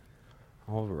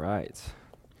All right.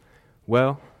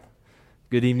 Well,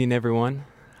 good evening, everyone.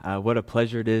 What a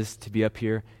pleasure it is to be up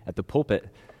here at the pulpit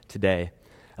today.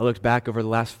 I looked back over the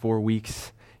last 4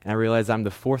 weeks, and I realized I'm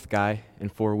the fourth guy in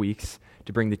 4 weeks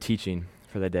to bring the teaching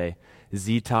for the day.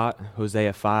 Z taught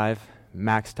Hosea 5,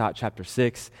 Max taught chapter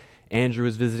 6, Andrew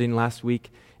was visiting last week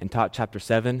and taught chapter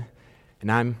 7,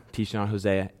 and I'm teaching on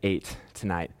Hosea 8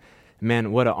 tonight.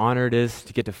 Man, what an honor it is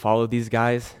to get to follow these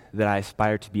guys that I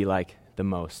aspire to be like the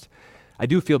most. I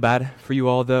do feel bad for you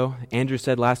all, though. Andrew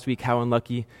said last week how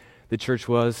unlucky the church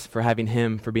was for having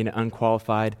him for being an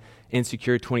unqualified,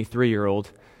 insecure 23-year-old.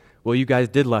 Well, you guys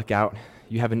did luck out.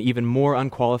 You have an even more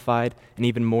unqualified and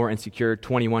even more insecure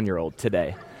 21-year-old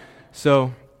today.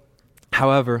 So,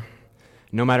 however,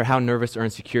 no matter how nervous or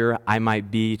insecure I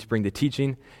might be to bring the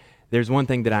teaching, there's one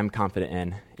thing that I'm confident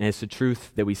in, and it's the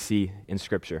truth that we see in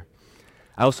Scripture.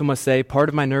 I also must say, part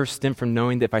of my nerves stem from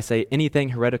knowing that if I say anything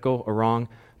heretical or wrong,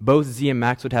 both Z and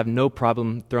Max would have no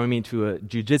problem throwing me into a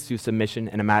jiu-jitsu submission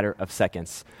in a matter of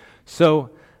seconds. So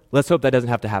let's hope that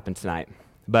doesn't have to happen tonight.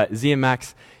 But Z and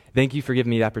Max, thank you for giving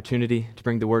me the opportunity to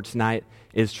bring the word tonight.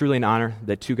 It is truly an honor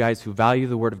that two guys who value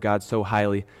the word of God so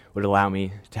highly would allow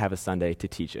me to have a Sunday to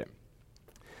teach it.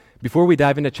 Before we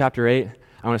dive into chapter 8,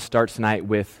 I want to start tonight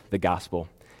with the gospel.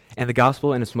 And the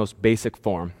gospel in its most basic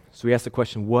form. So we ask the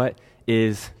question, what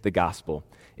is the gospel?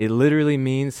 It literally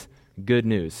means good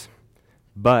news.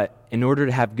 But in order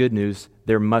to have good news,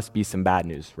 there must be some bad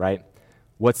news, right?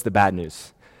 What's the bad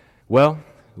news? Well,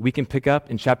 we can pick up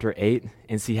in chapter 8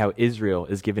 and see how Israel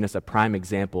is giving us a prime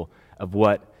example of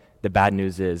what the bad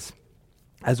news is.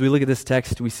 As we look at this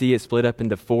text, we see it split up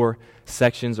into 4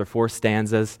 sections or 4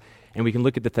 stanzas, and we can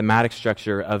look at the thematic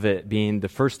structure of it being the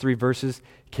first 3 verses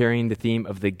carrying the theme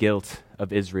of the guilt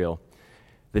of Israel.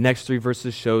 The next 3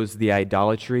 verses shows the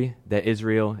idolatry that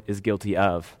Israel is guilty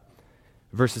of.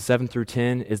 Verses 7 through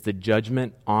 10 is the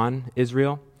judgment on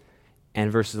Israel,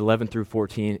 and verses 11 through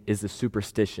 14 is the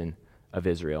superstition of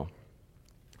Israel.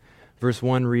 Verse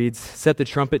 1 reads, "Set the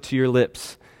trumpet to your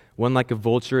lips. One like a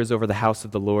vulture is over the house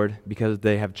of the Lord, because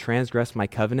they have transgressed my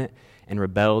covenant and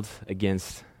rebelled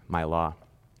against my law."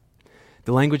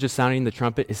 The language of sounding the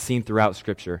trumpet is seen throughout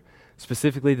Scripture.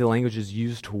 Specifically, the language is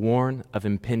used to warn of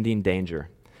impending danger.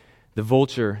 The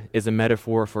vulture is a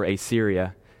metaphor for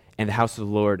Assyria, and the house of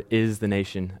the Lord is the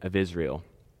nation of Israel.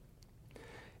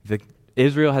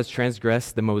 Israel has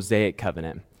transgressed the Mosaic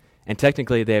covenant, and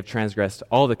technically they have transgressed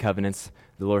all the covenants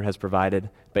the Lord has provided,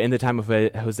 but in the time of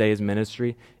Hosea's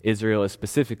ministry, Israel is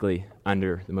specifically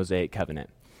under the Mosaic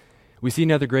covenant. We see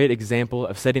another great example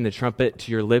of setting the trumpet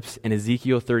to your lips in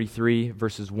Ezekiel 33,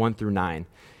 verses 1 through 9.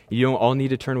 You don't all need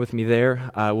to turn with me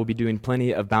there. We'll be doing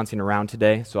plenty of bouncing around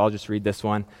today, so I'll just read this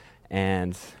one,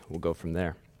 and we'll go from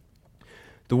there.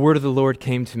 "The word of the Lord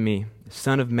came to me,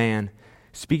 Son of man,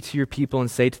 speak to your people and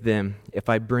say to them, if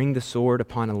I bring the sword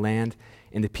upon a land,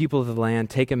 and the people of the land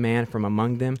take a man from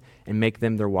among them and make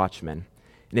them their watchmen,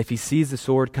 and if he sees the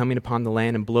sword coming upon the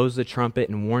land and blows the trumpet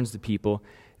and warns the people,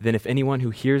 then if anyone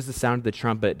who hears the sound of the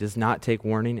trumpet does not take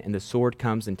warning, and the sword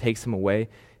comes and takes him away,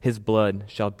 his blood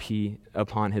shall be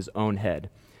upon his own head.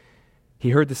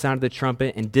 He heard the sound of the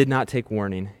trumpet and did not take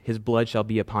warning, his blood shall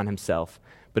be upon himself.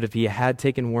 But if he had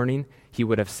taken warning, he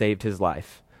would have saved his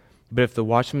life. But if the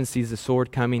watchman sees the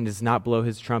sword coming and does not blow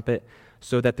his trumpet,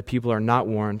 so that the people are not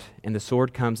warned, and the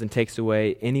sword comes and takes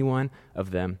away any one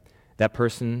of them, that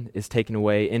person is taken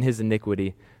away in his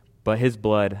iniquity, but his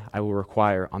blood I will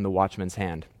require on the watchman's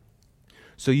hand.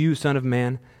 So you, son of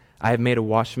man, I have made a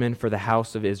watchman for the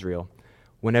house of Israel.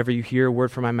 Whenever you hear a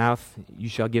word from my mouth, you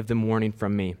shall give them warning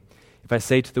from me. If I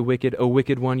say to the wicked, O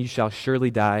wicked one, you shall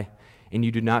surely die, and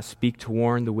you do not speak to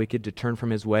warn the wicked to turn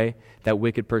from his way, that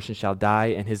wicked person shall die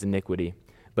in his iniquity,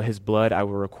 but his blood I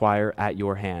will require at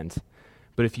your hand.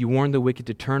 But if you warn the wicked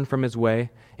to turn from his way,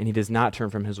 and he does not turn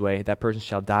from his way, that person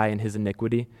shall die in his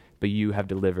iniquity, but you have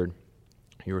delivered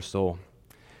your soul."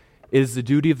 It is the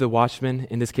duty of the watchman,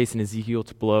 in this case in Ezekiel,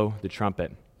 to blow the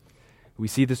trumpet. We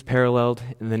see this paralleled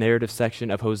in the narrative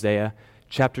section of Hosea,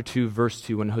 chapter 2, verse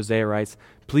 2, when Hosea writes,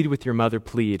 "Plead with your mother,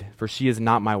 plead, for she is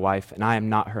not my wife, and I am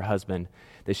not her husband,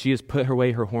 that she has put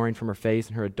away her whoring from her face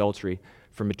and her adultery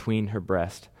from between her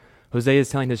breast." Hosea is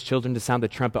telling his children to sound the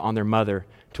trumpet on their mother,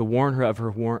 to warn her of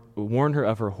her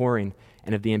whoring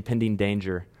and of the impending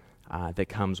danger that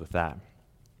comes with that.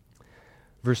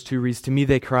 Verse 2 reads, "To me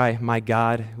they cry, my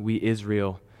God, we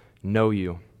Israel know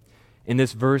you." In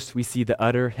this verse, we see the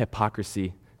utter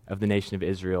hypocrisy of the nation of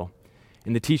Israel.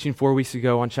 In the teaching 4 weeks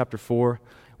ago on chapter 4,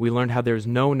 we learned how there is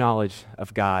no knowledge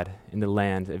of God in the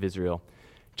land of Israel.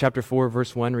 Chapter 4,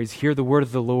 verse 1 reads, "Hear the word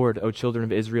of the Lord, O children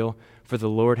of Israel, for the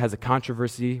Lord has a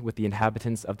controversy with the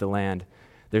inhabitants of the land.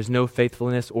 There's no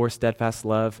faithfulness or steadfast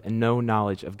love and no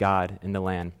knowledge of God in the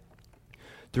land.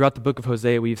 Throughout the book of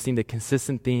Hosea, we've seen the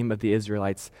consistent theme of the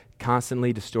Israelites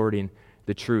constantly distorting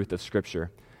the truth of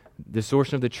Scripture.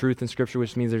 Distortion of the truth in Scripture,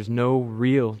 which means there's no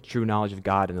real true knowledge of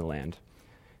God in the land.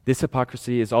 This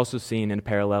hypocrisy is also seen in a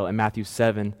parallel in Matthew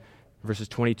 7, verses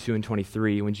 22 and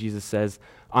 23, when Jesus says,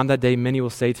 "On that day many will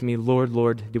say to me, 'Lord,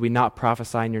 Lord, did we not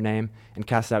prophesy in your name, and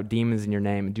cast out demons in your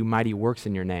name, and do mighty works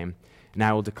in your name?' And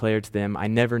I will declare to them, 'I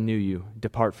never knew you.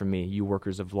 Depart from me, you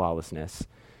workers of lawlessness.'"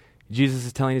 Jesus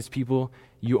is telling his people,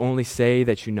 you only say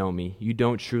that you know me. You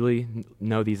don't truly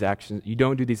know these actions. You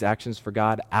don't do these actions for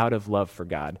God out of love for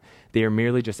God. They are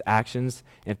merely just actions,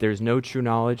 and if there's no true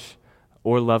knowledge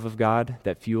or love of God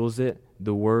that fuels it,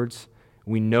 the words,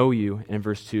 "We know you," in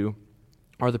verse 2,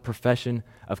 are the profession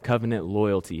of covenant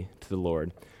loyalty to the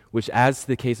Lord, which adds to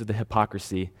the case of the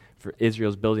hypocrisy for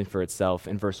Israel's building for itself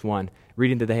in verse 1,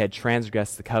 reading that they had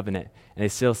transgressed the covenant, and they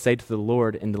still say to the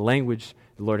Lord in the language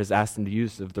the Lord has asked them to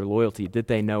use of their loyalty, did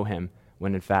they know him,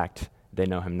 when in fact they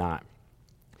know him not.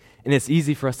 And it's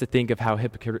easy for us to think of how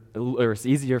it's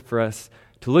easier for us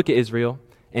to look at Israel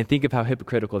and think of how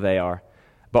hypocritical they are,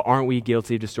 but aren't we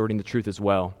guilty of distorting the truth as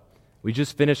well? We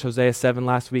just finished Hosea 7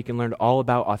 last week and learned all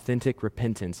about authentic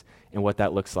repentance and what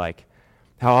that looks like.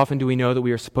 How often do we know that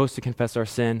we are supposed to confess our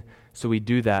sin, so we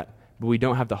do that, but we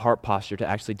don't have the heart posture to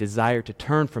actually desire to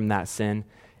turn from that sin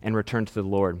and return to the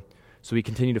Lord. So we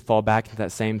continue to fall back into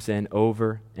that same sin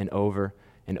over and over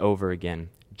and over again,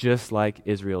 just like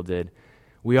Israel did.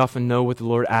 We often know what the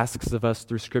Lord asks of us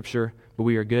through Scripture, but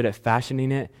we are good at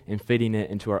fashioning it and fitting it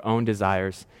into our own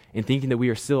desires and thinking that we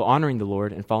are still honoring the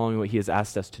Lord and following what he has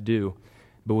asked us to do,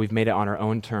 but we've made it on our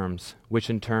own terms, which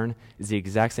in turn is the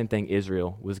exact same thing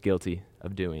Israel was guilty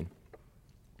of doing.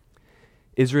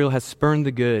 Israel has spurned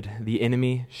the good, the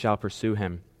enemy shall pursue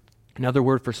him. Another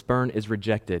word for spurn is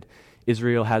rejected.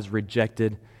 Israel has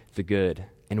rejected the good.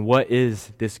 And what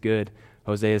is this good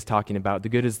Hosea is talking about? The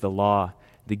good is the law,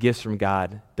 the gifts from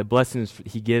God, the blessings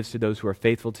he gives to those who are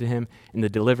faithful to him, and the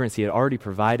deliverance he had already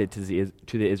provided to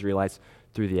the Israelites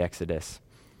through the Exodus.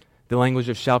 The language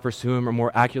of shall pursue him, or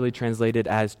more accurately translated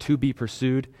as to be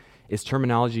pursued, is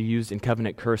terminology used in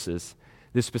covenant curses.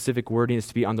 This specific wording is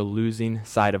to be on the losing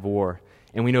side of war.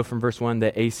 And we know from verse 1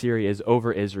 that Assyria is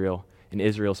over Israel, and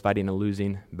Israel is fighting a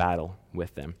losing battle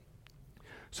with them.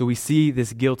 So we see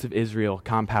this guilt of Israel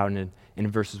compounded in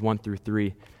verses 1 through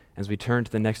 3. As we turn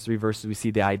to the next 3 verses, we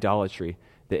see the idolatry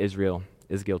that Israel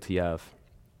is guilty of.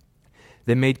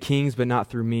 They made kings, but not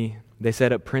through me. They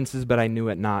set up princes, but I knew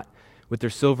it not. With their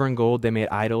silver and gold, they made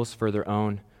idols for their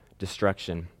own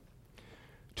destruction.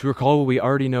 To recall what we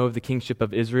already know of the kingship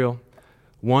of Israel,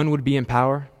 one would be in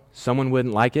power, someone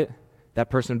wouldn't like it, that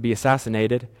person would be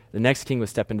assassinated, the next king would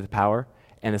step into the power,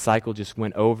 and the cycle just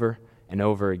went over and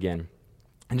over again.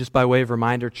 And just by way of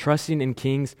reminder, trusting in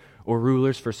kings or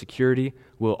rulers for security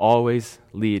will always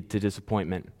lead to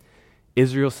disappointment.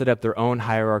 Israel set up their own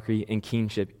hierarchy and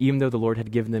kingship, even though the Lord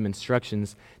had given them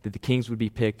instructions that the kings would be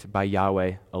picked by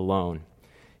Yahweh alone.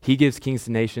 He gives kings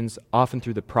to nations, often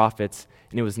through the prophets,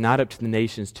 and it was not up to the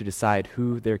nations to decide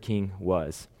who their king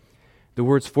was. The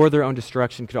words "for their own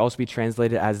destruction" could also be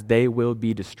translated as "they will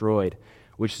be destroyed,"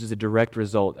 which is a direct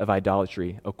result of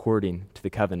idolatry according to the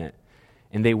covenant.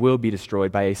 And they will be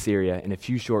destroyed by Assyria in a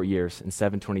few short years in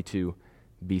 722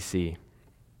 BC.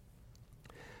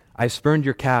 I have spurned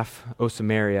your calf, O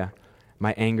Samaria.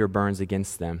 My anger burns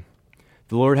against them.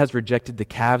 The Lord has rejected the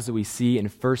calves that we see in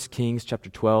 1 Kings chapter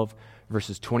 12,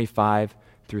 verses 25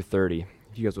 through 30.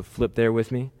 If you guys will flip there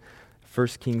with me. 1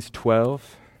 Kings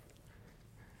 12,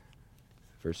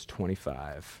 verse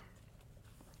 25.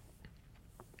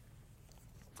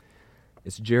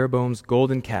 It's Jeroboam's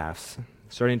golden calves.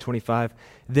 Starting in 25,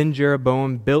 then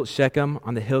Jeroboam built Shechem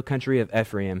on the hill country of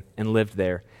Ephraim and lived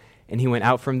there. And he went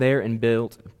out from there and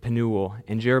built Penuel.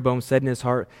 And Jeroboam said in his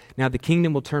heart, now the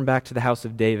kingdom will turn back to the house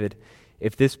of David.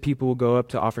 If this people will go up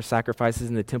to offer sacrifices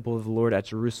in the temple of the Lord at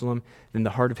Jerusalem, then the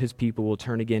heart of his people will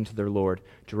turn again to their Lord,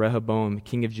 to Rehoboam,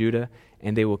 king of Judah,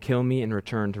 and they will kill me and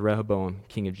return to Rehoboam,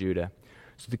 king of Judah.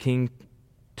 So the king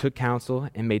took counsel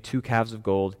and made 2 calves of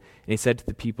gold. And he said to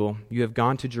the people, you have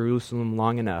gone to Jerusalem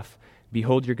long enough.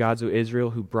 Behold your gods, O Israel,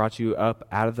 who brought you up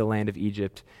out of the land of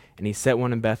Egypt. And he set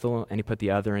one in Bethel, and he put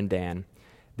the other in Dan.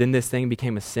 Then this thing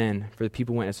became a sin, for the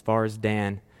people went as far as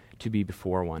Dan to be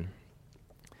before one.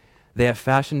 They have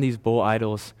fashioned these bull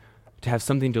idols to have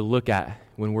something to look at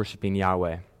when worshiping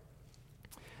Yahweh.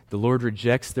 The Lord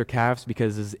rejects their calves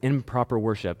because it is improper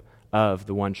worship of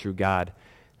the one true God.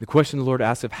 The question the Lord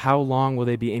asks of how long will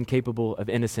they be incapable of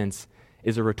innocence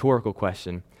is a rhetorical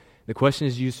question. The question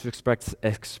is used to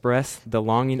express the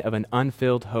longing of an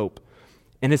unfilled hope.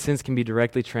 Innocence can be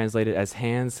directly translated as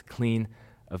hands clean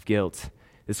of guilt.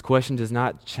 This question does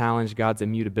not challenge God's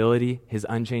immutability, his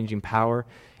unchanging power,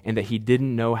 and that he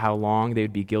didn't know how long they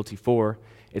would be guilty for.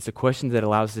 It's a question that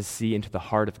allows us to see into the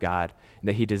heart of God, and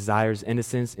that he desires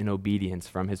innocence and obedience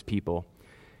from his people.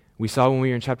 We saw when we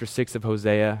were in chapter 6 of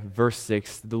Hosea, verse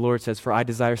 6, the Lord says, "For I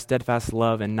desire steadfast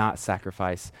love and not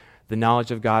sacrifice, the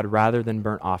knowledge of God rather than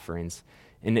burnt offerings."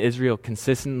 And Israel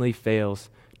consistently fails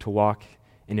to walk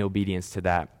in obedience to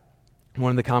that.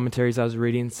 One of the commentaries I was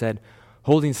reading said,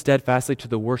 holding steadfastly to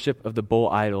the worship of the bull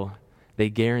idol, they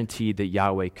guaranteed that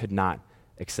Yahweh could not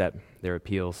accept their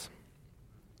appeals.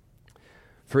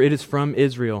 For it is from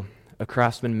Israel a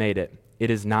craftsman made it. It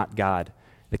is not God.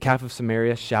 The calf of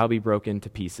Samaria shall be broken to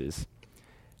pieces.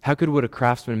 How could what a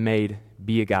craftsman made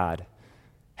be a god?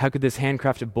 How could this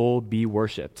handcrafted bull be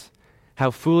worshipped?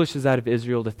 How foolish is that of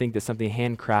Israel to think that something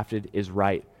handcrafted is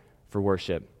right for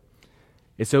worship?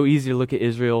 It's so easy to look at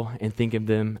Israel and think of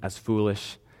them as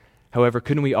foolish. However,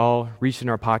 couldn't we all reach in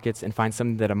our pockets and find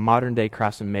something that a modern-day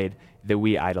craftsman made that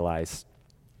we idolize?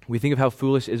 We think of how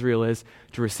foolish Israel is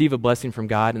to receive a blessing from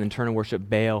God and then turn and worship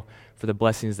Baal for the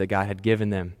blessings that God had given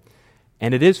them.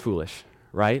 And it is foolish,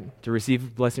 right? To receive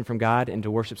a blessing from God and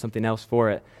to worship something else for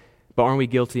it. But aren't we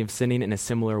guilty of sinning in a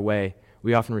similar way?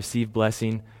 We often receive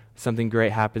blessing, something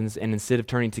great happens, and instead of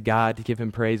turning to God to give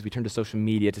him praise, we turn to social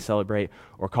media to celebrate,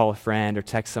 or call a friend or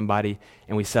text somebody,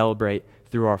 and we celebrate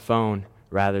through our phone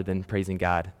rather than praising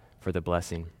God for the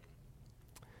blessing.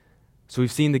 So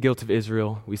we've seen the guilt of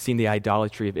Israel. We've seen the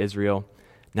idolatry of Israel.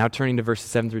 Now turning to verses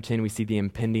 7 through 10, we see the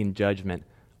impending judgment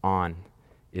on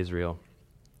Israel.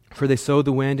 For they sow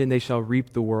the wind, and they shall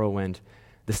reap the whirlwind.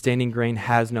 The standing grain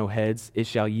has no heads. It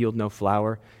shall yield no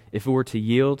flour. If it were to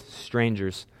yield,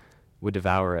 strangers would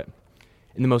devour it.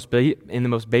 In the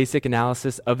most basic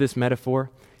analysis of this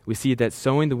metaphor, we see that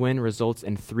sowing the wind results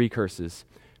in three curses: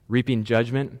 reaping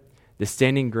judgment, the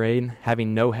standing grain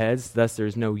having no heads, thus there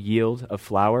is no yield of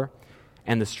flour,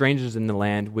 and the strangers in the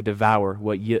land would devour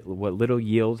what little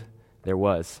yield there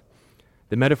was.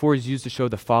 The metaphor is used to show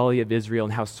the folly of Israel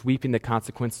and how sweeping the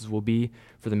consequences will be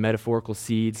for the metaphorical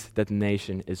seeds that the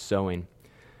nation is sowing.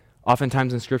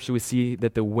 Oftentimes in Scripture we see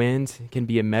that the wind can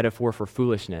be a metaphor for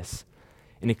foolishness.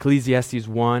 In Ecclesiastes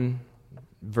 1,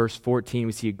 verse 14,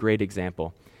 we see a great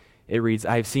example. It reads,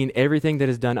 "I have seen everything that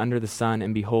is done under the sun,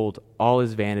 and behold, all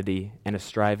is vanity and a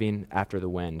striving after the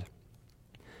wind."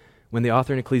 When the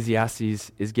author in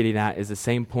Ecclesiastes is getting at is the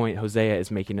same point Hosea is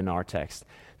making in our text,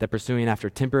 that pursuing after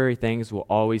temporary things will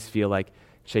always feel like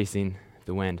chasing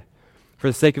the wind. For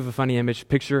the sake of a funny image,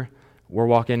 picture we're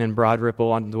walking in Broad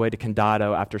Ripple on the way to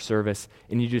Condado after service,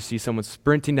 and you just see someone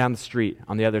sprinting down the street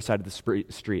on the other side of the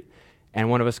street. And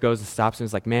one of us goes and stops and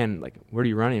is like, "Man, like, where are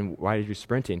you running? Why are you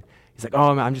sprinting?" He's like,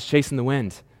 "Oh, I'm just chasing the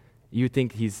wind." You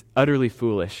think he's utterly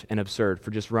foolish and absurd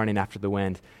for just running after the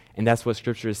wind. And that's what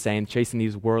Scripture is saying. Chasing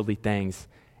these worldly things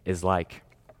is like.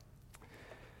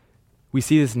 We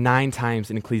see this 9 times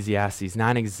in Ecclesiastes,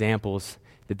 9 examples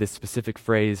that this specific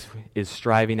phrase is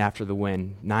striving after the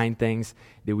wind. 9 things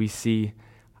that we see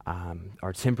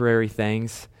are temporary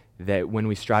things, that when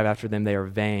we strive after them, they are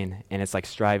vain, and it's like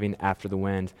striving after the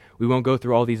wind. We won't go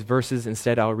through all these verses.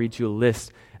 Instead, I'll read you a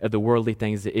list of the worldly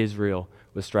things that Israel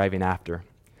was striving after.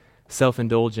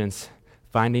 Self-indulgence,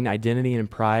 finding identity and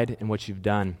pride in what you've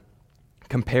done.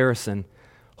 Comparison,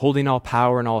 holding all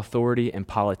power and all authority in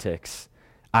politics.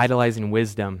 Idolizing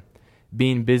wisdom,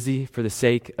 being busy for the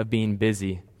sake of being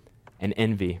busy, and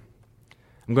envy.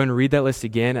 I'm going to read that list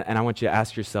again, and I want you to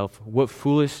ask yourself, what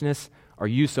foolishness are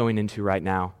you sowing into right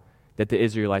now that the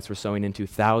Israelites were sowing into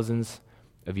thousands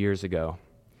of years ago?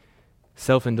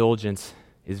 Self-indulgence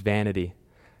is vanity.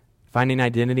 Finding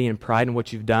identity and pride in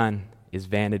what you've done is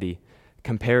vanity.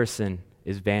 Comparison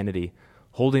is vanity.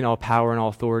 Holding all power and all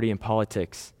authority in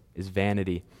politics is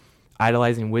vanity.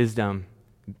 Idolizing wisdom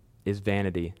is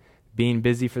vanity. Being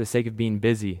busy for the sake of being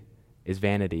busy is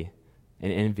vanity.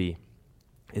 And envy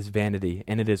is vanity.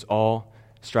 And it is all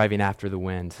striving after the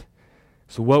wind.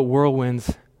 So what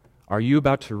whirlwinds are you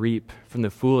about to reap from the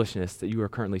foolishness that you are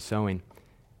currently sowing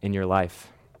in your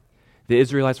life? The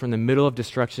Israelites were in the middle of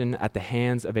destruction at the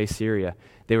hands of Assyria.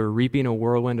 They were reaping a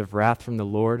whirlwind of wrath from the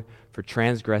Lord for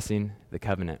transgressing the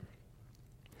covenant.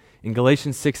 In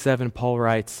Galatians 6:7, Paul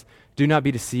writes, "Do not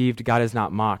be deceived, God is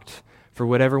not mocked. For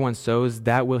whatever one sows,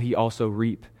 that will he also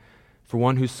reap. For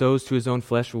one who sows to his own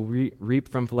flesh will reap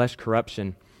from flesh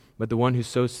corruption, but the one who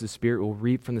sows to the Spirit will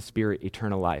reap from the Spirit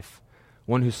eternal life.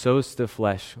 One who sows to the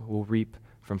flesh will reap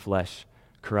from flesh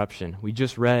corruption." We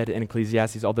just read in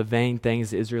Ecclesiastes all the vain things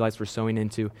the Israelites were sowing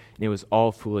into, and it was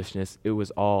all foolishness. It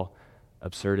was all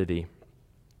absurdity.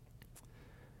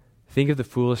 Think of the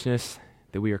foolishness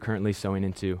that we are currently sowing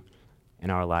into in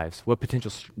our lives? What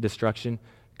potential destruction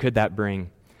could that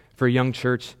bring? For a young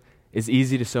church, it's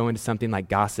easy to sow into something like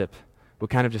gossip.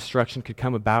 What kind of destruction could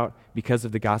come about because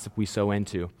of the gossip we sow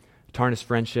into? Tarnished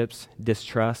friendships,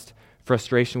 distrust,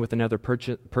 frustration with another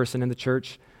person in the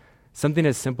church. Something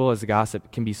as simple as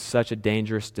gossip can be such a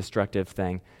dangerous, destructive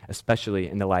thing, especially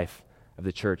in the life of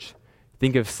the church.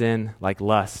 Think of sin like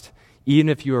lust. Even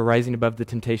if you are rising above the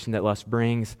temptation that lust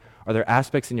brings, are there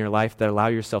aspects in your life that allow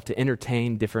yourself to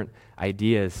entertain different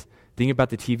ideas? Think about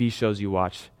the TV shows you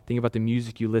watch. Think about the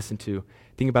music you listen to.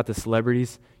 Think about the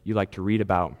celebrities you like to read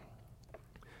about.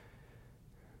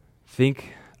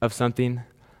 Think of something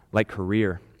like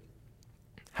career.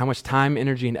 How much time,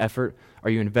 energy, and effort are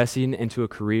you investing into a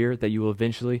career that you will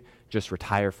eventually just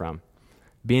retire from?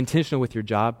 Be intentional with your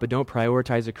job, but don't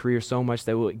prioritize a career so much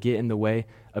that will get in the way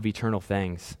of eternal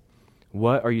things.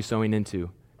 What are you sowing into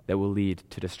that will lead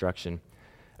to destruction?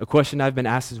 A question I've been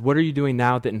asked is, what are you doing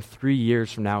now that in 3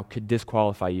 years from now could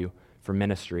disqualify you for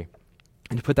ministry?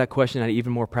 And to put that question at an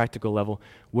even more practical level,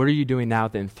 what are you doing now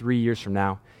that in 3 years from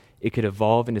now it could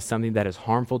evolve into something that is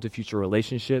harmful to future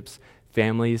relationships,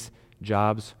 families,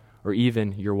 jobs, or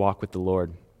even your walk with the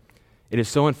Lord? It is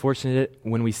so unfortunate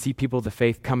when we see people of the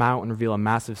faith come out and reveal a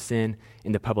massive sin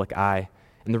in the public eye.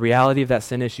 And the reality of that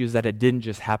sin issue is that it didn't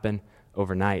just happen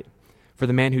overnight. For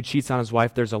the man who cheats on his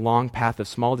wife, there's a long path of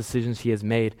small decisions he has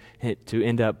made to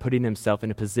end up putting himself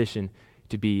in a position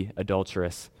to be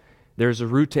adulterous. There's a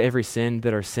root to every sin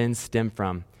that our sins stem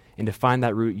from. And to find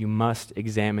that root, you must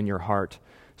examine your heart.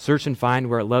 Search and find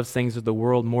where it loves things of the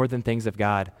world more than things of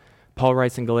God. Paul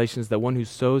writes in Galatians that one who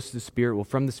sows to the Spirit will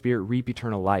from the Spirit reap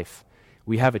eternal life.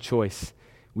 We have a choice.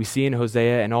 We see in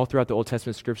Hosea and all throughout the Old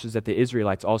Testament scriptures that the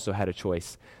Israelites also had a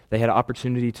choice. They had an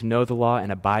opportunity to know the law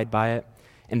and abide by it,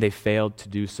 and they failed to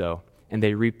do so, and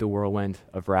they reaped the whirlwind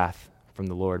of wrath from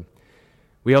the Lord.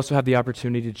 We also have the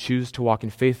opportunity to choose to walk in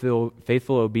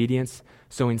faithful obedience,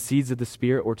 sowing seeds of the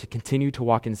Spirit, or to continue to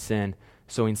walk in sin,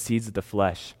 sowing seeds of the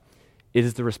flesh. It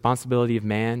is the responsibility of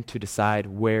man to decide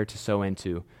where to sow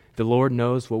into. The Lord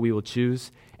knows what we will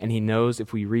choose, and he knows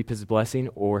if we reap his blessing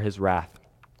or his wrath.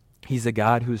 He's a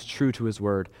God who is true to his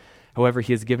word. However,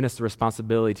 he has given us the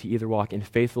responsibility to either walk in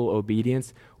faithful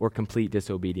obedience or complete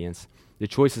disobedience. The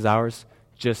choice is ours,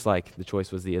 just like the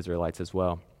choice was the Israelites as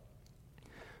well.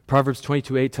 Proverbs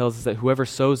 22:8 tells us that whoever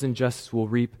sows injustice will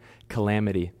reap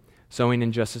calamity. Sowing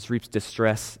injustice reaps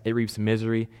distress, it reaps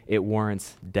misery, it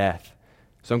warrants death.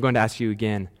 So I'm going to ask you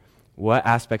again, what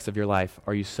aspects of your life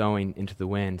are you sowing into the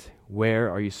wind? Where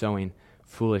are you sowing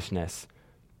foolishness?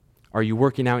 Are you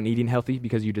working out and eating healthy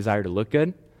because you desire to look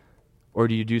good? Or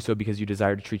do you do so because you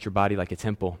desire to treat your body like a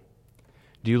temple?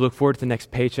 Do you look forward to the next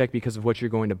paycheck because of what you're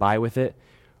going to buy with it?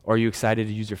 Or are you excited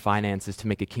to use your finances to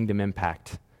make a kingdom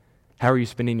impact? How are you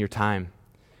spending your time?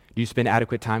 Do you spend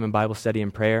adequate time in Bible study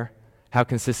and prayer? How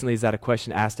consistently is that a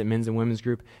question asked at men's and women's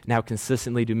group? And how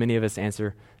consistently do many of us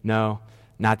answer, no,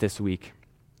 not this week?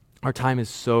 Our time is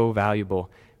so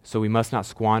valuable, so we must not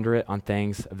squander it on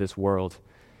things of this world.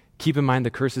 Keep in mind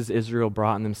the curses Israel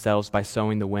brought on themselves by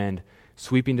sowing the wind.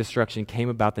 Sweeping destruction came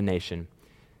about the nation.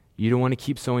 You don't want to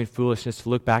keep sowing foolishness to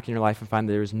look back in your life and find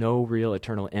that there is no real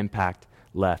eternal impact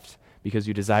left because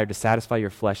you desire to satisfy your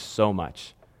flesh so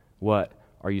much. What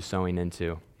are you sowing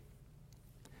into?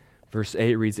 Verse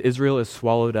 8 reads, Israel is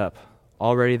swallowed up.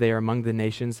 Already they are among the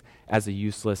nations as a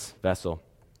useless vessel.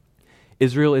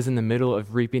 Israel is in the middle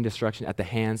of reaping destruction at the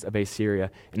hands of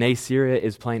Assyria, and Assyria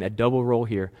is playing a double role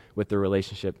here with their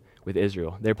relationship with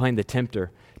Israel. They're playing the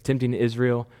tempter, tempting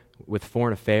Israel with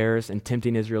foreign affairs and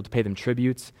tempting Israel to pay them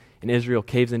tributes, and Israel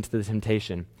caves into the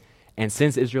temptation. And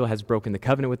since Israel has broken the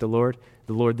covenant with the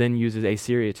Lord then uses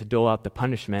Assyria to dole out the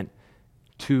punishment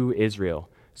to Israel.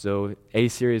 So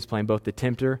Assyria is playing both the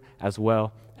tempter as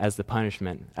well as the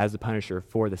punishment, as the punisher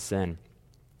for the sin.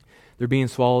 Their being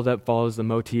swallowed up follows the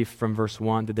motif from verse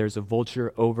 1 that there's a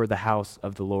vulture over the house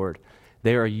of the Lord.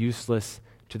 They are useless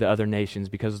to the other nations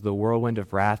because of the whirlwind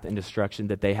of wrath and destruction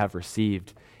that they have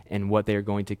received and what they are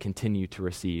going to continue to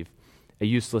receive. A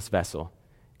useless vessel.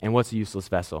 And what's a useless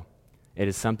vessel? It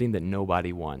is something that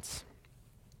nobody wants.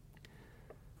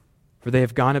 For they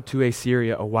have gone up to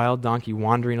Assyria, a wild donkey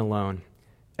wandering alone.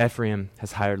 Ephraim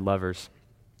has hired lovers.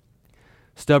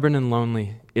 Stubborn and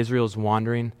lonely, Israel is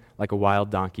wandering like a wild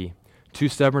donkey. Too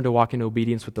stubborn to walk in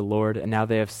obedience with the Lord, and now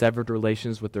they have severed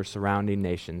relations with their surrounding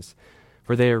nations.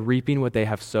 For they are reaping what they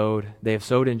have sowed. They have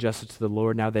sowed injustice to the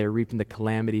Lord. Now they are reaping the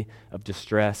calamity of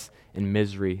distress and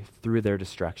misery through their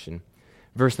destruction.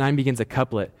 Verse 9 begins a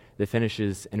couplet that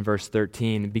finishes in verse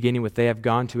 13, beginning with, they have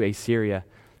gone to Assyria,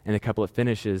 and the couplet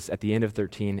finishes at the end of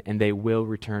 13, and they will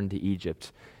return to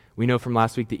Egypt. We know from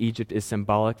last week that Egypt is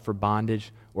symbolic for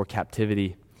bondage or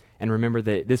captivity. And remember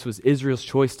that this was Israel's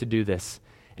choice to do this.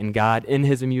 And God, in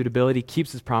his immutability,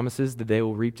 keeps his promises that they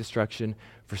will reap destruction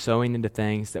for sowing into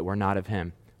things that were not of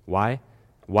him. Why?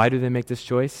 Why do they make this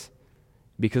choice?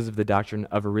 Because of the doctrine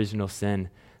of original sin.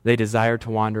 They desire to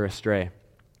wander astray.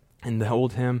 In the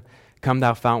old hymn, Come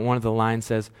Thou Fount, one of the lines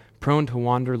says, Prone to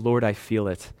wander, Lord, I feel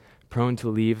it. Prone to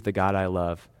leave the God I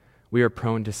love. We are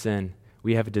prone to sin.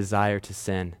 We have a desire to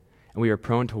sin. And we are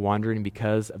prone to wandering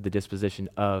because of the disposition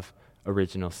of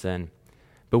original sin.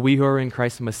 But we who are in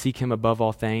Christ must seek him above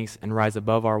all things and rise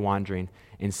above our wandering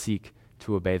and seek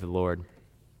to obey the Lord.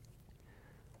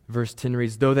 Verse 10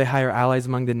 reads, Though they hire allies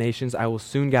among the nations, I will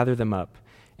soon gather them up,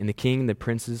 and the king and the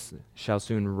princes shall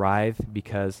soon writhe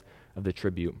because of the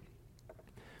tribute.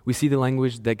 We see the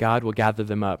language that God will gather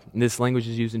them up. And this language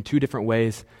is used in two different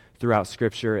ways throughout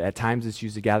Scripture. At times it's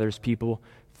used to gather his people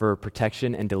for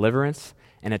protection and deliverance,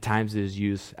 and at times it is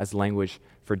used as language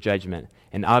for judgment.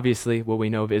 And obviously, what we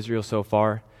know of Israel so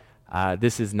far,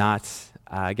 this is not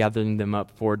gathering them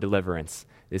up for deliverance.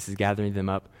 This is gathering them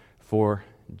up for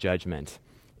judgment.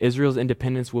 Israel's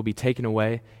independence will be taken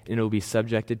away, and it will be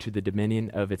subjected to the dominion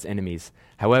of its enemies.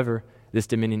 However, this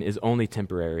dominion is only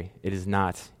temporary. It is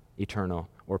not eternal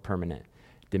or permanent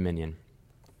dominion.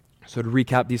 So to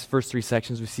recap these first three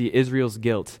sections, we see Israel's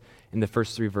guilt in the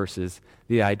first three verses,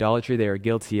 the idolatry they are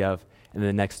guilty of in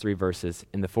the next three verses.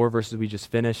 And the four verses we just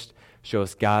finished show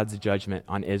us God's judgment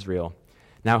on Israel.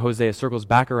 Now Hosea circles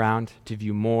back around to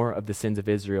view more of the sins of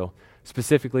Israel,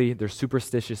 specifically their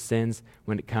superstitious sins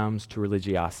when it comes to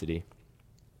religiosity.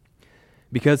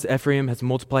 Because Ephraim has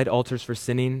multiplied altars for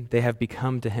sinning, they have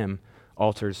become to him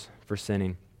altars for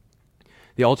sinning.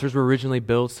 The altars were originally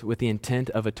built with the intent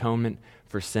of atonement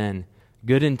for sin.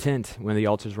 Good intent when the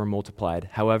altars were multiplied.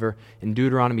 However, in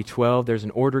Deuteronomy 12, there's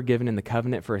an order given in the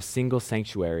covenant for a single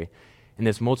sanctuary. And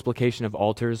this multiplication of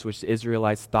altars, which the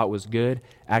Israelites thought was good,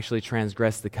 actually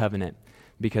transgressed the covenant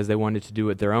because they wanted to do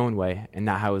it their own way and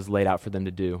not how it was laid out for them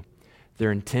to do.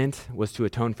 Their intent was to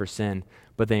atone for sin,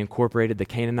 but they incorporated the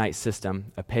Canaanite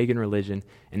system, a pagan religion,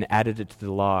 and added it to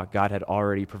the law God had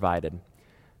already provided.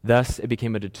 Thus, it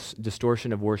became a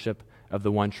distortion of worship of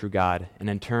the one true God, and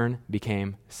in turn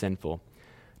became sinful.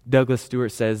 Douglas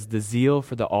Stewart says, the zeal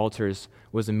for the altars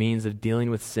was a means of dealing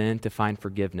with sin to find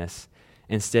forgiveness.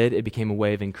 Instead, it became a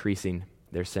way of increasing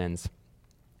their sins.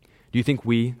 Do you think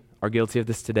we are guilty of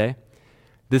this today?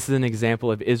 This is an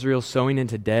example of Israel sowing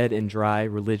into dead and dry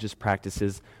religious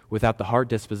practices without the heart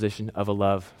disposition of a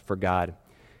love for God.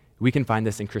 We can find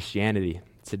this in Christianity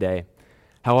today.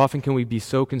 How often can we be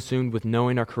so consumed with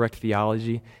knowing our correct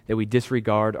theology that we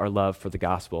disregard our love for the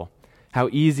gospel? How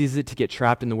easy is it to get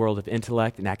trapped in the world of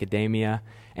intellect and academia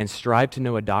and strive to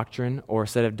know a doctrine or a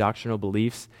set of doctrinal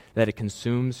beliefs that it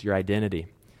consumes your identity?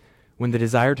 When the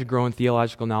desire to grow in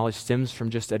theological knowledge stems from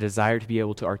just a desire to be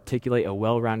able to articulate a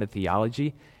well-rounded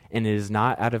theology, and it is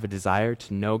not out of a desire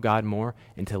to know God more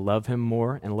and to love him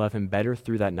more and love him better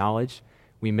through that knowledge,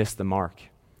 we miss the mark.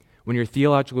 When your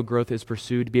theological growth is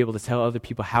pursued to be able to tell other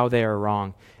people how they are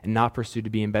wrong and not pursued to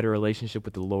be in better relationship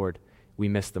with the Lord, we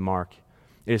miss the mark.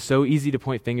 It is so easy to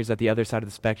point fingers at the other side of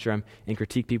the spectrum and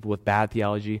critique people with bad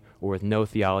theology or with no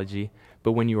theology,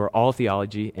 but when you are all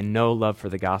theology and no love for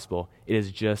the gospel, it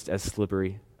is just as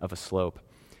slippery of a slope.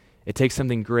 It takes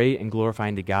something great and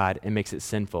glorifying to God and makes it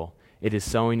sinful. It is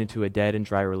sowing into a dead and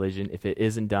dry religion if it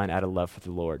isn't done out of love for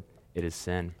the Lord. It is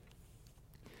sin.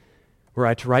 Were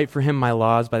I to write for him my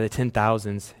laws by the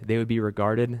 10,000s, they would be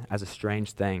regarded as a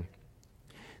strange thing.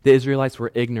 The Israelites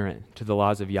were ignorant to the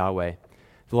laws of Yahweh.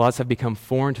 The laws have become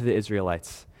foreign to the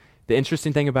Israelites. The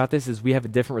interesting thing about this is we have a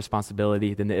different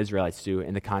responsibility than the Israelites do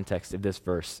in the context of this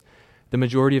verse. The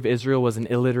majority of Israel was an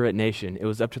illiterate nation. It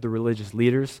was up to the religious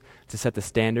leaders to set the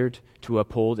standard, to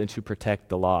uphold, and to protect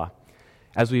the law.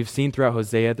 As we've seen throughout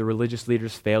Hosea, the religious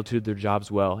leaders failed to do their jobs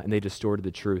well, and they distorted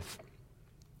the truth.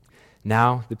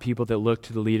 Now, the people that look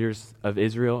to the leaders of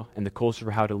Israel and the culture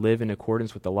for how to live in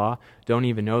accordance with the law don't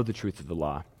even know the truth of the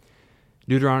law.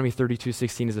 Deuteronomy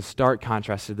 32:16 is a stark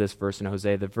contrast to this verse in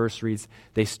Hosea. The verse reads,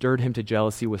 They stirred him to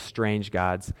jealousy with strange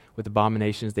gods. With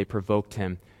abominations they provoked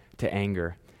him to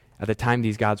anger. At the time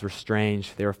these gods were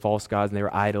strange, they were false gods and they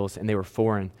were idols, and they were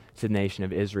foreign to the nation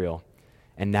of Israel.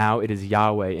 And now it is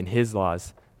Yahweh and his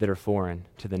laws that are foreign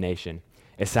to the nation.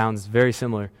 It sounds very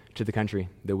similar to the country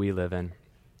that we live in.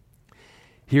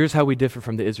 Here's how we differ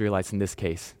from the Israelites in this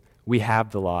case. We have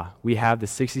the law. We have the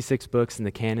 66 books in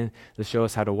the canon that show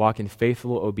us how to walk in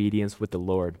faithful obedience with the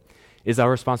Lord. It is our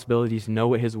responsibility to know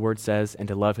what his word says and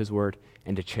to love his word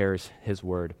and to cherish his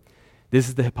word. This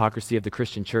is the hypocrisy of the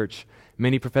Christian church.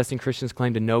 Many professing Christians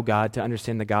claim to know God, to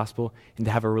understand the gospel, and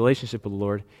to have a relationship with the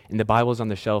Lord, and the Bible is on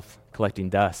the shelf collecting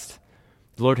dust.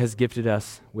 The Lord has gifted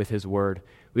us with his word.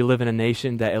 We live in a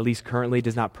nation that, at least currently,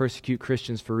 does not persecute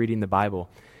Christians for reading the Bible.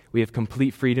 We have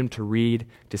complete freedom to read,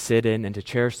 to sit in, and to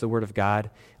cherish the word of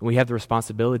God, and we have the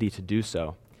responsibility to do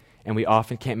so. And we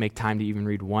often can't make time to even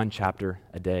read one chapter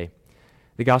a day.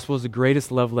 The gospel is the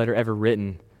greatest love letter ever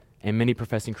written, and many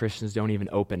professing Christians don't even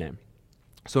open it.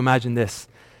 So imagine this.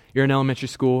 You're in elementary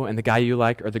school, and the guy you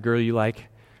like or the girl you like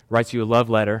writes you a love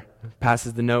letter,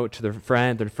 passes the note to their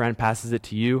friend passes it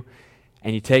to you,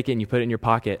 and you take it and you put it in your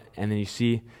pocket, and then you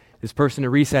see this person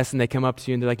at recess, and they come up to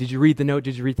you, and they're like, "Did you read the note?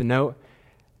 Did you read the note?"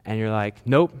 And you're like,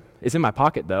 "Nope, it's in my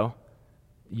pocket, though."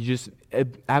 You just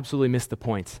absolutely missed the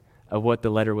point of what the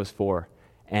letter was for.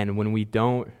 And when we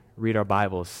don't read our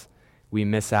Bibles, we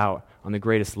miss out on the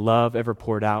greatest love ever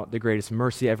poured out, the greatest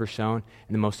mercy ever shown,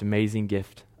 and the most amazing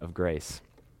gift of grace.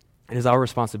 It is our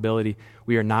responsibility.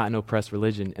 We are not an oppressed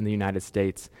religion in the United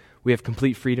States. We have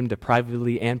complete freedom to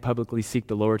privately and publicly seek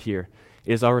the Lord here.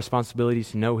 It is our responsibility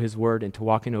to know his word and to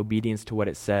walk in obedience to what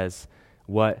it says.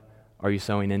 What are you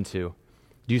sowing into?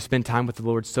 Do you spend time with the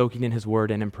Lord soaking in his word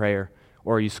and in prayer,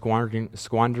 or are you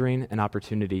squandering an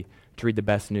opportunity to read the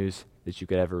best news that you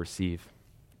could ever receive?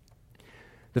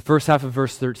 The first half of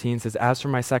verse 13 says, "As for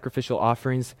my sacrificial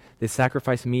offerings, they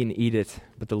sacrifice meat and eat it,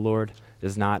 but the Lord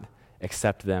does not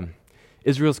accept them."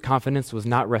 Israel's confidence was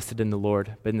not rested in the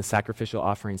Lord, but in the sacrificial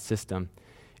offering system.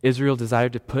 Israel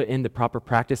desired to put in the proper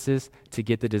practices to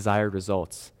get the desired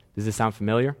results. Does this sound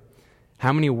familiar?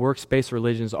 How many works-based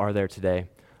religions are there today,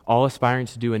 all aspiring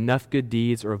to do enough good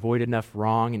deeds or avoid enough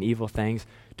wrong and evil things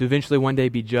to eventually one day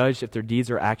be judged if their deeds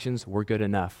or actions were good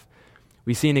enough?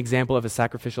 We see an example of a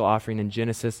sacrificial offering in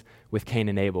Genesis with Cain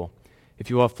and Abel. If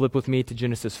you all flip with me to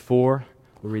Genesis 4,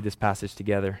 we'll read this passage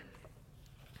together.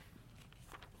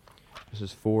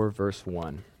 Genesis 4, verse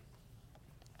 1.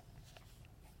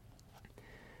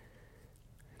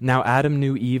 "Now Adam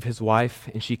knew Eve, his wife,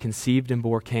 and she conceived and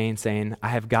bore Cain, saying, 'I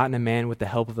have gotten a man with the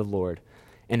help of the Lord.'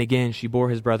 And again she bore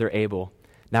his brother Abel.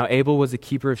 Now Abel was a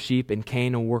keeper of sheep, and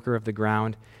Cain a worker of the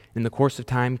ground. In the course of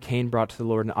time, Cain brought to the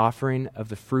Lord an offering of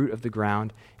the fruit of the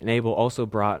ground, and Abel also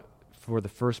brought for the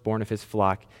firstborn of his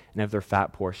flock and of their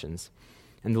fat portions.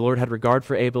 And the Lord had regard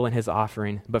for Abel and his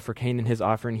offering, but for Cain and his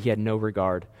offering he had no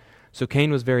regard. So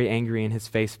Cain was very angry, and his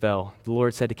face fell. The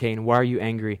Lord said to Cain, 'Why are you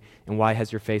angry, and why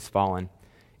has your face fallen?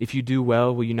 If you do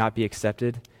well, will you not be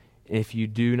accepted? And if you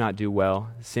do not do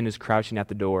well, sin is crouching at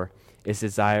the door. Its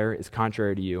desire is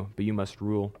contrary to you, but you must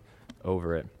rule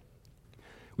over it.'"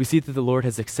 We see that the Lord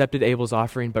has accepted Abel's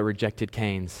offering but rejected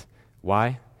Cain's.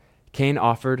 Why? Cain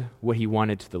offered what he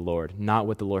wanted to the Lord, not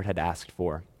what the Lord had asked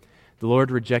for. The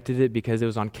Lord rejected it because it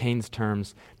was on Cain's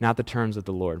terms, not the terms of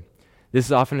the Lord. This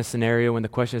is often a scenario when the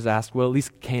question is asked, well, at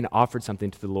least Cain offered something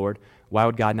to the Lord. Why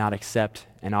would God not accept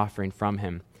an offering from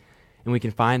him? And we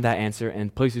can find that answer in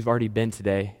the place we've already been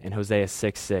today in Hosea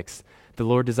 6:6. The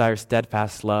Lord desires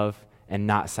steadfast love and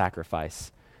not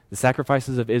sacrifice. The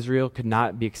sacrifices of Israel could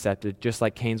not be accepted, just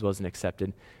like Cain's wasn't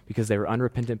accepted, because they were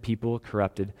unrepentant people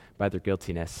corrupted by their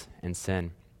guiltiness and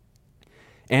sin.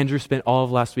 Andrew spent all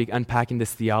of last week unpacking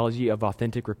this theology of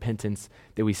authentic repentance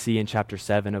that we see in chapter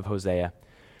 7 of Hosea.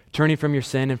 Turning from your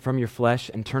sin and from your flesh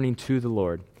and turning to the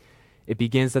Lord. It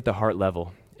begins at the heart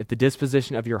level. If the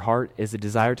disposition of your heart is a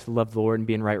desire to love the Lord and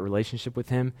be in right relationship with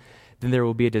him, then there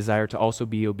will be a desire to also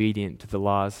be obedient to the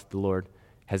laws the Lord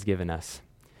has given us.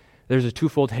 There's a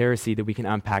twofold heresy that we can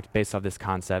unpack based off this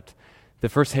concept. The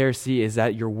first heresy is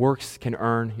that your works can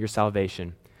earn your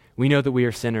salvation. We know that we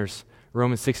are sinners.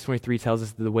 Romans 6:23 tells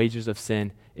us that the wages of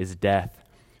sin is death.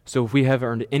 So if we have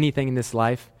earned anything in this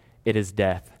life, it is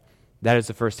death. That is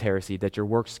the first heresy, that your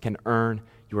works can earn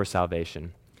your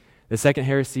salvation. The second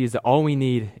heresy is that all we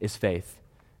need is faith,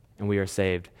 and we are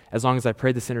saved. As long as I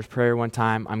prayed the sinner's prayer one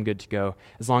time, I'm good to go.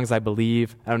 As long as I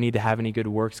believe, I don't need to have any good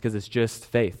works because it's just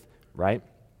faith, right?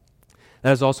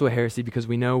 That is also a heresy because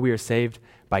we know we are saved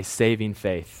by saving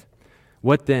faith.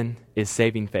 What then is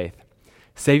saving faith?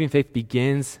 Saving faith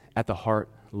begins at the heart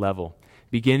level.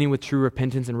 Beginning with true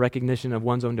repentance and recognition of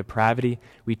one's own depravity,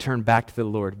 we turn back to the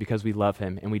Lord because we love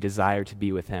him and we desire to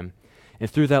be with him. And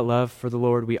through that love for the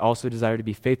Lord, we also desire to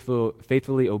be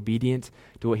faithfully obedient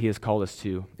to what he has called us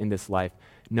to in this life,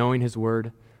 knowing his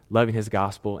word, loving his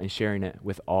gospel, and sharing it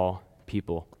with all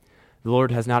people. The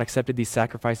Lord has not accepted these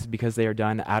sacrifices because they are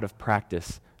done out of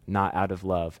practice, not out of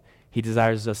love. He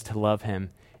desires us to love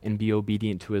him and be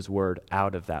obedient to his word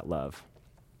out of that love.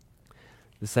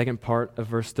 The second part of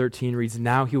verse 13 reads,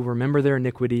 "Now he will remember their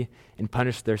iniquity and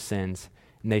punish their sins,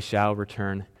 and they shall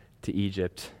return to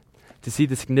Egypt." To see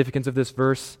the significance of this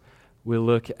verse, we'll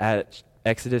look at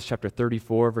Exodus chapter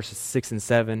 34, verses 6 and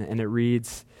 7, and it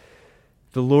reads,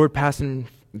 The Lord passed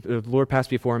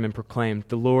before him and proclaimed,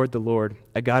 the Lord,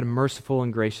 a God merciful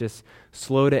and gracious,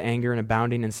 slow to anger and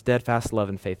abounding in steadfast love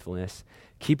and faithfulness,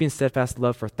 keeping steadfast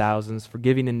love for thousands,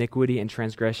 forgiving iniquity and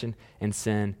transgression and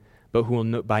sin, but who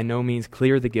will by no means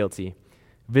clear the guilty,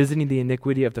 visiting the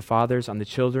iniquity of the fathers on the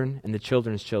children and the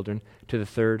children's children to the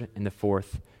third and the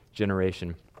fourth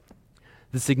generation.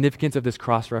 The significance of this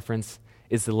cross-reference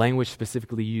is the language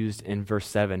specifically used in verse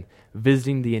 7,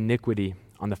 visiting the iniquity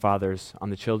on the fathers, on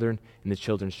the children, and the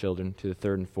children's children to the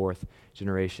third and fourth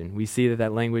generation. We see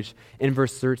that language in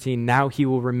verse 13, now he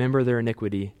will remember their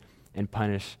iniquity and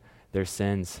punish their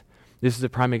sins. This is a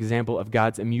prime example of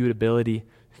God's immutability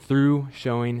through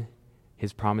showing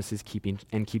his promises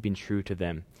keeping true to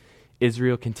them.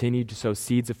 Israel continued to sow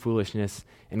seeds of foolishness,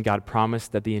 and God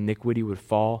promised that the iniquity would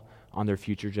fall on their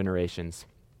future generations.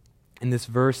 In this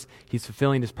verse, he's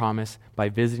fulfilling his promise by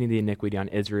visiting the iniquity on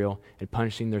Israel and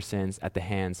punishing their sins at the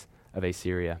hands of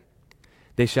Assyria.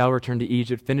 They shall return to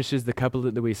Egypt finishes the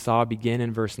couplet that we saw begin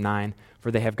in verse 9,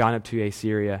 for they have gone up to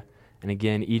Assyria. And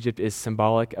again, Egypt is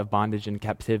symbolic of bondage and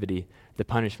captivity, the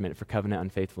punishment for covenant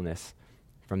unfaithfulness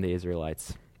from the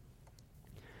Israelites.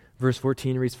 Verse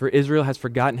 14 reads, For Israel has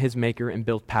forgotten his maker and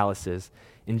built palaces,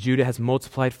 and Judah has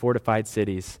multiplied fortified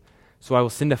cities. So I will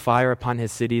send a fire upon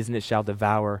his cities, and it shall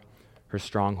devour her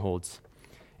strongholds.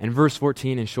 And verse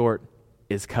 14, in short,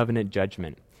 is covenant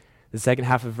judgment. The second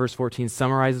half of verse 14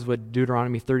 summarizes what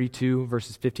Deuteronomy 32,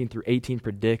 verses 15 through 18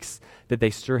 predicts, that they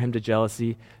stir him to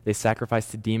jealousy, they sacrifice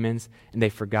to demons, and they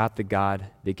forgot the God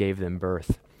that gave them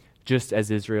birth, just as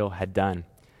Israel had done.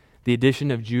 The addition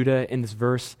of Judah in this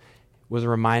verse was a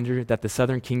reminder that the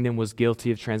southern kingdom was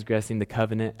guilty of transgressing the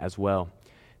covenant as well.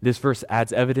 This verse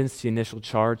adds evidence to the initial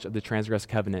charge of the transgressed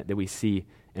covenant that we see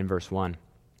in verse 1.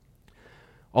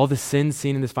 All the sins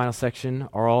seen in this final section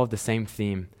are all of the same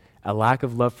theme, a lack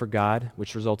of love for God,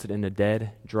 which resulted in a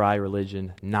dead, dry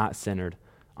religion not centered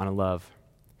on a love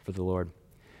for the Lord.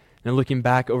 Now, looking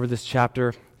back over this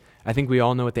chapter, I think we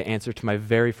all know what the answer to my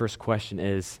very first question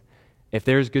is. If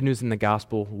there is good news in the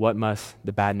gospel, what must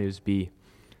the bad news be?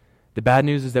 The bad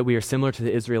news is that we are similar to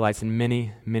the Israelites in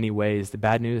many, many ways. The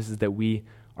bad news is that we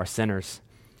are sinners.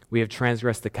 We have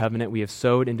transgressed the covenant, we have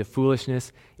sowed into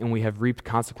foolishness, and we have reaped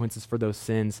consequences for those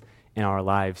sins in our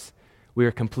lives. We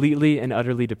are completely and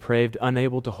utterly depraved,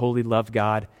 unable to wholly love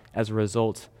God as a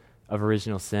result of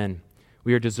original sin.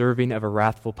 We are deserving of a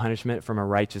wrathful punishment from a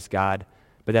righteous God,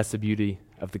 but that's the beauty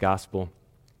of the gospel.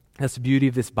 That's the beauty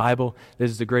of this Bible.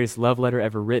 This is the greatest love letter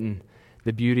ever written.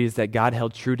 The beauty is that God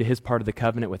held true to his part of the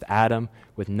covenant with Adam,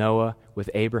 with Noah, with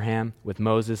Abraham, with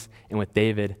Moses, and with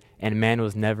David, and man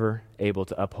was never able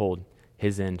to uphold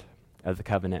his end of the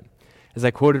covenant. As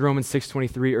I quoted Romans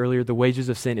 6:23 earlier, the wages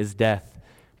of sin is death,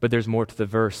 but there's more to the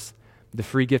verse. The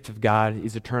free gift of God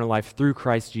is eternal life through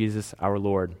Christ Jesus our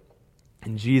Lord.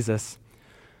 And Jesus,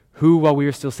 who while we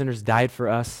were still sinners died for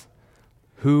us,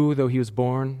 who, though he was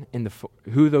in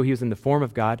the form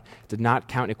of God, did not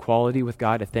count equality with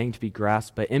God a thing to be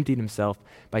grasped, but emptied himself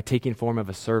by taking form of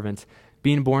a servant,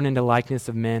 being born into likeness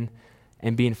of men,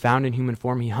 and being found in human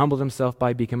form, he humbled himself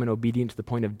by becoming obedient to the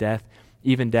point of death,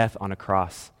 even death on a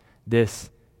cross. This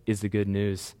is the good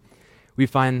news. We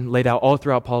find laid out all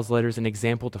throughout Paul's letters an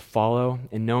example to follow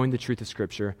in knowing the truth of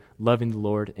Scripture, loving the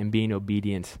Lord, and being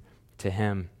obedient to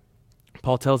him.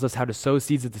 Paul tells us how to sow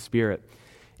seeds of the Spirit.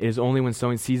 It is only when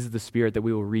sowing seeds of the Spirit that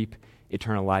we will reap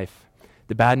eternal life.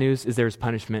 The bad news is there is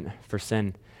punishment for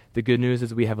sin. The good news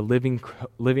is we have a living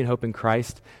hope in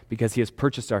Christ because he has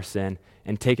purchased our sin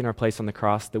and taken our place on the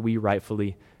cross that we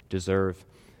rightfully deserve.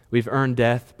 We've earned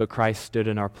death, but Christ stood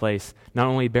in our place, not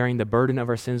only bearing the burden of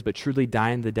our sins, but truly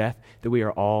dying the death that we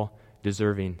are all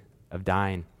deserving of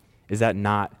dying. Is that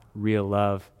not real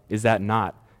love? Is that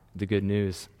not the good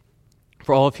news?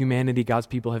 For all of humanity, God's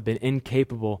people have been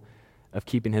incapable of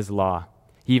keeping his law.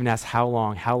 He even asks, how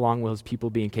long will his people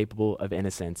be incapable of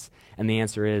innocence? And the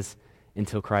answer is,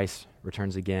 until Christ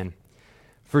returns again.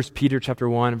 1 Peter chapter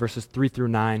 1, verses 3 through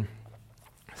 9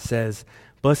 says,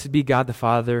 Blessed be God the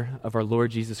Father of our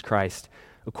Lord Jesus Christ.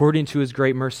 According to his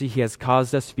great mercy, he has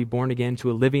caused us to be born again to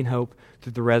a living hope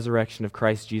through the resurrection of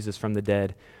Christ Jesus from the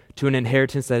dead, to an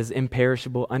inheritance that is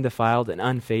imperishable, undefiled, and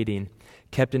unfading,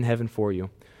 kept in heaven for you,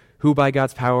 who by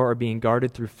God's power are being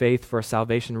guarded through faith for a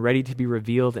salvation ready to be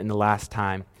revealed in the last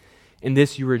time. In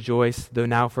this you rejoice, though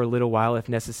now for a little while, if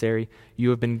necessary, you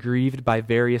have been grieved by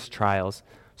various trials,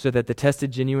 so that the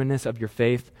tested genuineness of your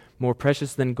faith, more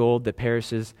precious than gold that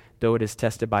perishes, though it is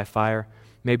tested by fire,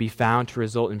 may be found to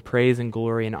result in praise and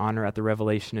glory and honor at the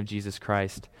revelation of Jesus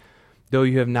Christ. Though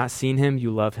you have not seen him,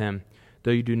 you love him.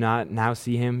 Though you do not now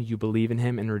see him, you believe in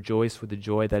him and rejoice with the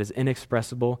joy that is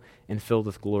inexpressible and filled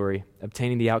with glory,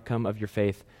 obtaining the outcome of your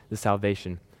faith, the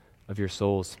salvation of your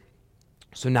souls.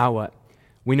 So now what?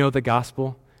 We know the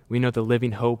gospel. We know the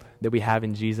living hope that we have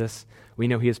in Jesus. We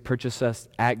know he has purchased us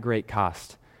at great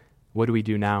cost. What do we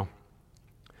do now?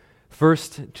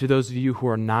 First, to those of you who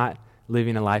are not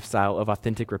living a lifestyle of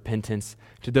authentic repentance,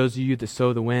 to those of you that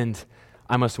sow the wind,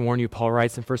 I must warn you, Paul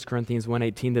writes in 1 Corinthians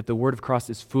 1:18, that the word of cross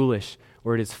is foolish,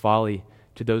 or it is folly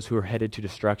to those who are headed to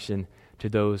destruction, to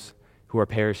those who are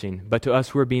perishing. But to us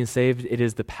who are being saved, it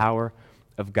is the power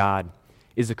of God.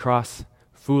 Is the cross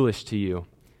foolish to you?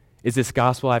 Is this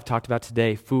gospel I've talked about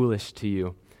today foolish to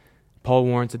you? Paul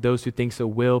warns that those who think so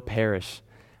will perish.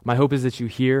 My hope is that you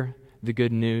hear the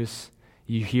good news,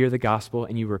 you hear the gospel,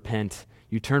 and you repent.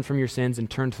 You turn from your sins and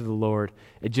turn to the Lord.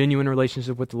 A genuine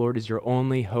relationship with the Lord is your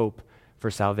only hope for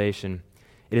salvation.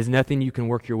 It is nothing you can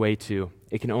work your way to.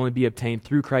 It can only be obtained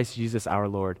through Christ Jesus our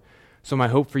Lord. So my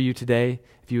hope for you today,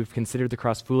 if you have considered the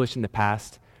cross foolish in the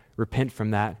past, repent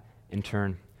from that and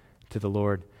turn to the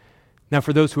Lord. Now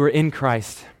for those who are in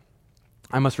Christ,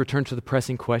 I must return to the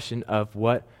pressing question of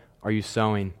what are you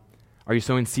sowing? Are you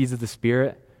sowing seeds of the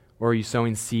Spirit, or are you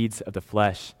sowing seeds of the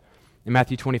flesh? In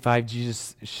Matthew 25,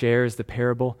 Jesus shares the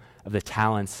parable of the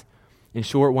talents. In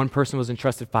short, one person was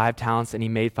entrusted 5 talents and he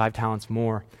made 5 talents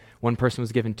more. One person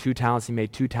was given 2 talents, he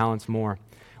made 2 talents more.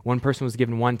 One person was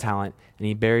given 1 talent and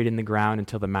he buried it in the ground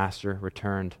until the master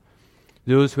returned.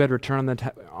 Those who had returned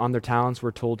on their talents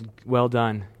were told, "Well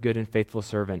done, good and faithful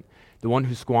servant." The one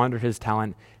who squandered his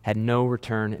talent had no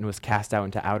return and was cast out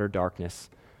into outer darkness.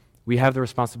 We have the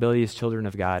responsibility as children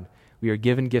of God. We are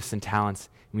given gifts and talents,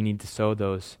 and we need to sow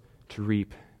those to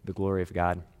reap the glory of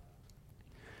God.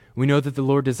 We know that the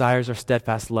Lord desires our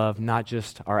steadfast love, not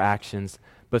just our actions,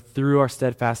 but through our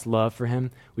steadfast love for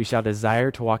him, we shall desire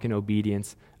to walk in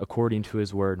obedience according to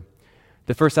his word.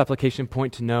 The first application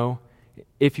point to know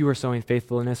if you are sowing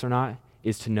faithfulness or not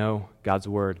is to know God's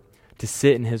word, to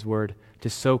sit in his word, to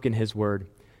soak in his word.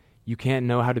 You can't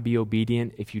know how to be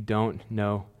obedient if you don't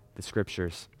know the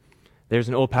scriptures. There's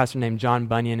an old pastor named John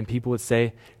Bunyan, and people would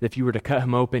say that if you were to cut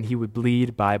him open, he would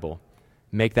bleed Bible.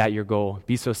 Make that your goal.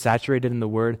 Be so saturated in the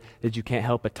word that you can't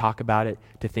help but talk about it,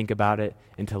 to think about it,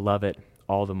 and to love it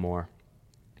all the more.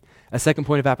 A second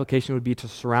point of application would be to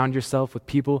surround yourself with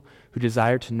people who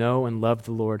desire to know and love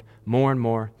the Lord more and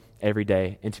more every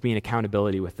day, and to be in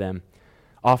accountability with them.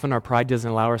 Often our pride doesn't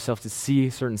allow ourselves to see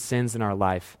certain sins in our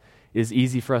life. It is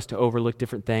easy for us to overlook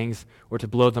different things or to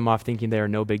blow them off thinking they are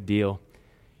no big deal.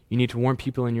 You need to warn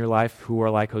people in your life who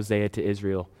are like Hosea to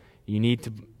Israel. You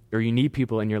need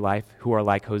people in your life who are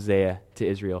like Hosea to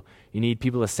Israel. You need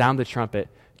people to sound the trumpet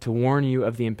to warn you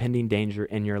of the impending danger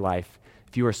in your life.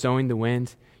 If you are sowing the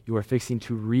wind, you are fixing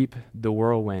to reap the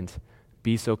whirlwind.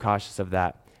 Be so cautious of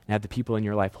that, and have the people in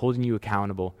your life holding you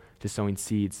accountable to sowing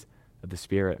seeds of the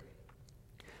Spirit.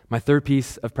 My third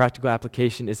piece of practical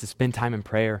application is to spend time in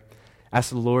prayer. Ask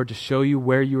the Lord to show you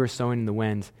where you are sowing in the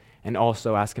wind, and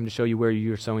also ask him to show you where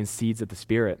you are sowing seeds of the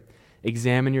Spirit.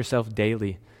 Examine yourself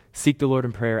daily. Seek the Lord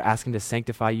in prayer. Ask him to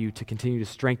sanctify you, to continue to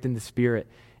strengthen the Spirit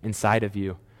inside of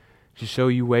you, to show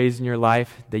you ways in your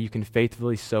life that you can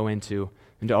faithfully sow into,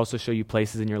 and to also show you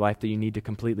places in your life that you need to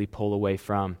completely pull away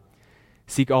from.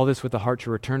 Seek all this with a heart to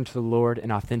return to the Lord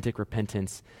in authentic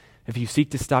repentance. If you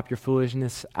seek to stop your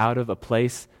foolishness out of a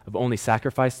place of only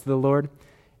sacrifice to the Lord,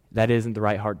 that isn't the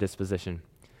right heart disposition.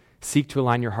 Seek to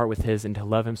align your heart with his and to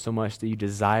love him so much that you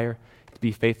desire to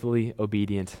be faithfully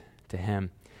obedient to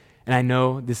him. And I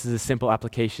know this is a simple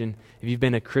application. If you've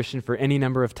been a Christian for any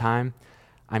number of time,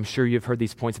 I'm sure you've heard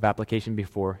these points of application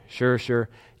before. Sure,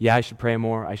 yeah, I should pray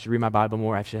more, I should read my Bible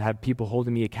more, I should have people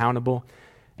holding me accountable.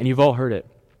 And you've all heard it.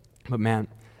 But man,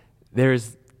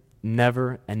 there's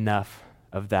never enough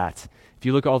of that. If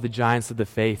you look at all the giants of the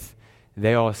faith,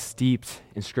 they all are steeped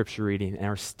in scripture reading and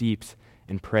are steeped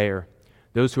in prayer.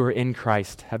 Those who are in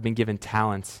Christ have been given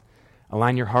talents.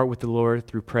 Align your heart with the Lord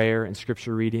through prayer and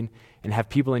scripture reading, and have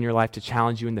people in your life to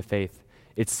challenge you in the faith.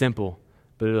 It's simple,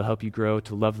 but it'll help you grow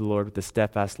to love the Lord with the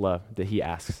steadfast love that he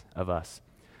asks of us.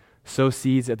 Sow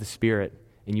seeds of the Spirit,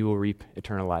 and you will reap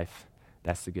eternal life.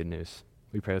 That's the good news.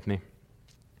 Will you pray with me?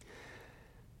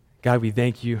 God, we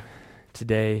thank you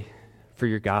today for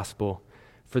your gospel,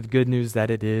 for the good news that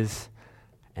it is,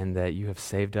 and that you have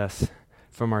saved us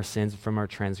from our sins, from our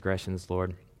transgressions,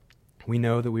 Lord. We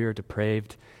know that we are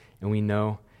depraved, and we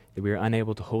know that we are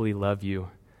unable to wholly love you,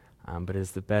 but it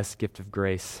is the best gift of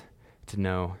grace to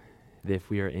know that if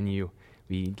we are in you,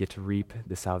 we get to reap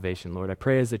the salvation, Lord. I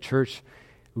pray as a church,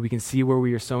 we can see where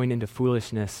we are sowing into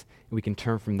foolishness, and we can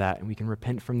turn from that, and we can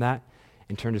repent from that,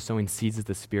 and turn to sowing seeds of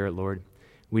the Spirit, Lord.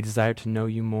 We desire to know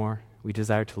you more. We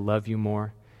desire to love you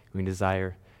more. We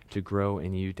desire to grow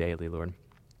in you daily, Lord.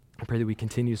 I pray that we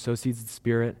continue to sow seeds of the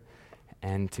Spirit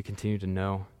and to continue to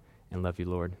know and love you,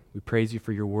 Lord. We praise you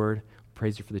for your word. We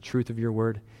praise you for the truth of your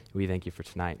word. We thank you for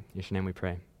tonight. In your name we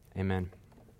pray. Amen.